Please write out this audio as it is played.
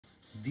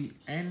The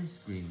end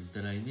screens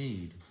that I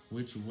made,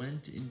 which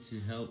went in to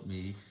help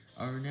me,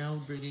 are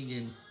now bringing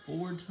in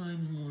 4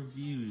 times more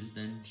views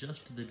than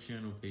just the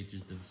channel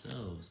pages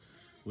themselves,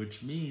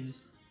 which means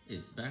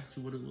it's back to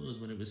what it was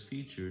when it was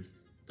featured,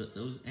 but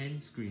those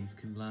end screens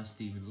can last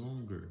even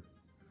longer.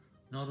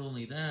 Not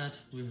only that,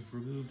 we have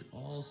removed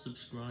all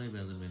subscribe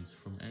elements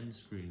from end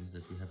screens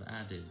that we have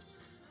added.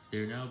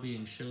 They're now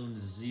being shown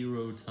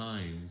 0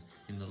 times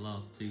in the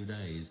last 2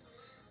 days,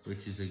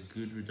 which is a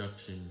good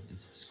reduction in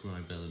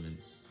subscribe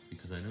elements,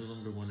 because I no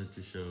longer wanted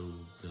to show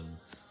them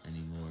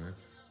anymore.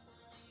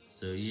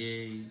 So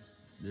yay,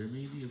 there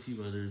may be a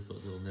few others,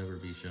 but they'll never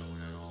be shown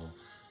at all.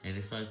 And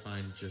if I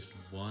find just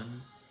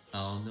one,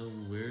 I'll know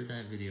where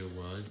that video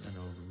was, and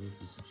I'll remove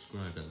the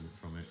subscribe element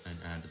from it and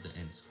add the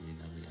end screen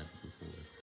that we added before.